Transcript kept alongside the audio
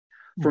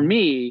For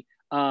me,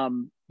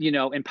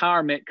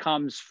 empowerment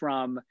comes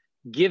from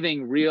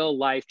giving real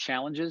life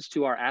challenges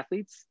to our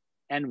athletes.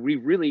 And we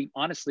really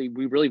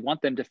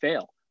want them to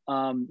fail.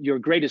 Your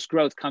greatest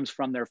growth comes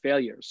from their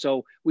failures.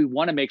 So we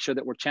want to make sure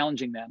that we're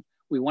challenging them.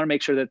 We want to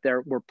make sure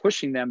that we're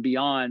pushing them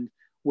beyond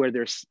where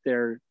their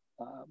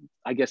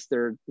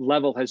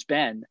level has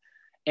been.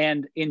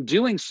 And in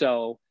doing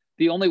so,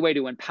 the only way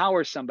to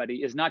empower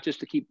somebody is not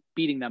just to keep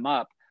beating them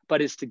up,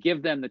 but is to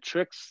give them the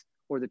tricks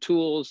or the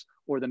tools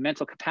or the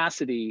mental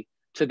capacity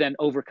to then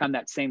overcome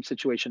that same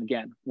situation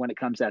again when it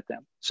comes at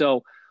them.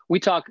 So we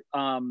talk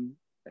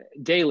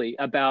daily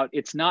about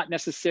it's not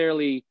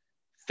necessarily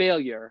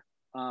failure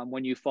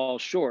when you fall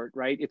short,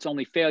 right? It's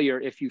only failure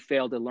if you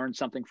fail to learn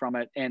something from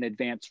it and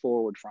advance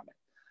forward from it.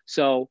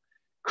 So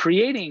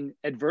creating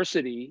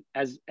adversity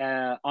as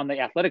on the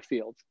athletic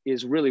field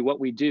is really what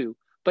we do,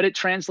 but it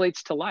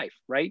translates to life,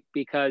 right?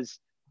 Because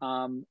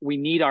we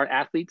need our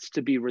athletes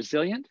to be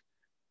resilient,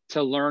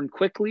 to learn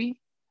quickly,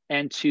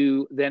 and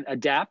to then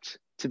adapt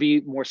to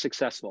be more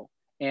successful.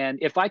 And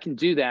if I can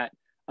do that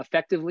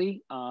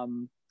effectively,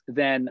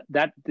 then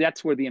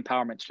that's where the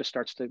empowerment just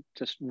starts to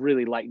just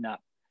really lighten up.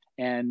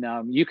 And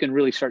you can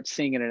really start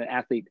seeing it in an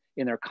athlete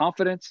in their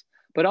confidence,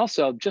 but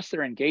also just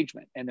their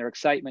engagement and their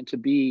excitement to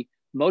be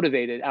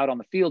motivated out on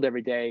the field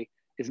every day.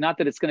 Is not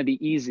that it's going to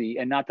be easy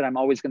and not that I'm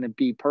always going to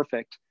be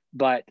perfect,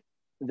 but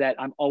that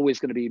I'm always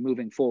going to be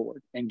moving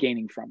forward and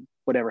gaining from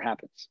whatever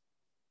happens.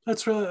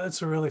 That's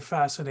a really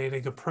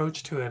fascinating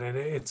approach to it. And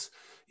it's,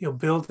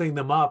 building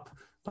them up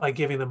by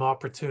giving them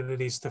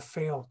opportunities to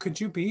fail. Could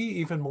you be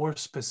even more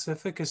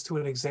specific as to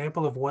an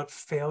example of what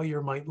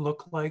failure might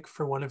look like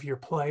for one of your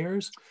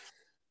players?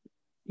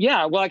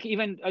 Yeah, well, like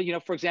even,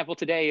 for example,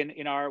 today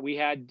we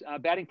had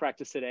batting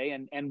practice today,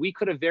 and we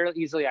could have very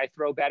easily, I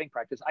throw batting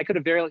practice, I could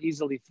have very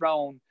easily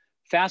thrown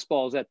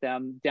fastballs at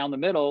them down the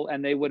middle,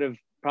 and they would have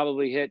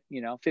probably hit,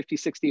 50,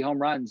 60 home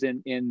runs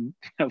in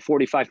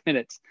 45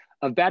 minutes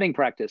of batting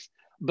practice.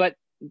 But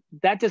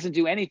that doesn't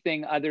do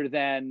anything other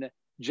than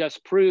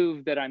just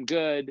prove that I'm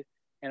good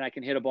and I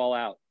can hit a ball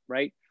out,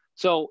 right?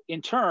 So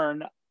in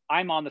turn,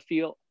 I'm on the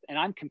field and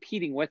I'm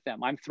competing with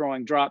them. I'm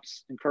throwing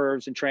drops and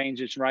curves and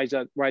changes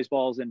and rise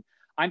balls. And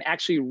I'm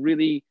actually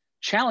really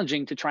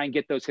challenging to try and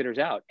get those hitters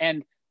out.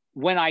 And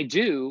when I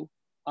do,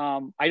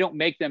 I don't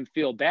make them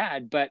feel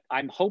bad, but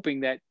I'm hoping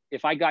that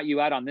if I got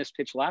you out on this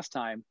pitch last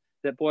time,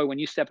 that boy, when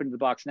you step into the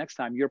box next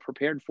time, you're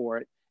prepared for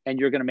it and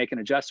you're going to make an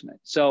adjustment.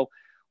 So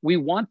we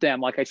want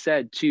them, like I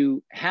said,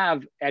 to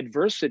have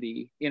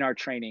adversity in our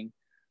training,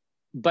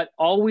 but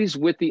always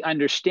with the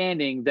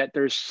understanding that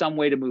there's some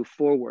way to move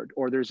forward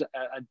or there's a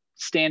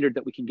standard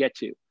that we can get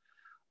to.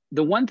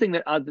 The one thing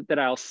that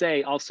I'll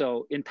say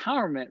also,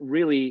 empowerment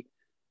really,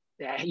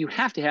 you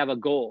have to have a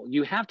goal.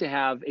 You have to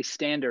have a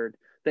standard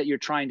that you're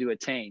trying to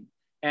attain.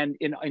 And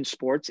in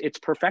sports, it's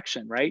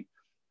perfection, right?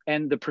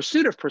 And the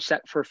pursuit of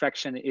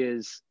perfection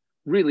is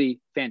really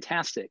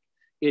fantastic.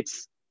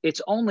 It's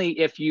only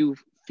if you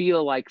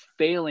feel like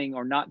failing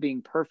or not being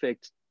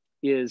perfect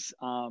is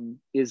going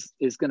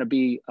to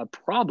be a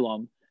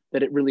problem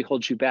that it really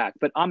holds you back.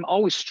 But I'm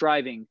always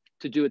striving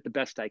to do it the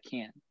best I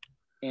can.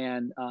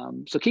 And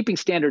so keeping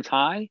standards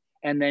high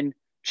and then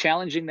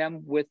challenging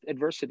them with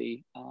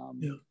adversity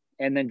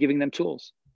and then giving them tools.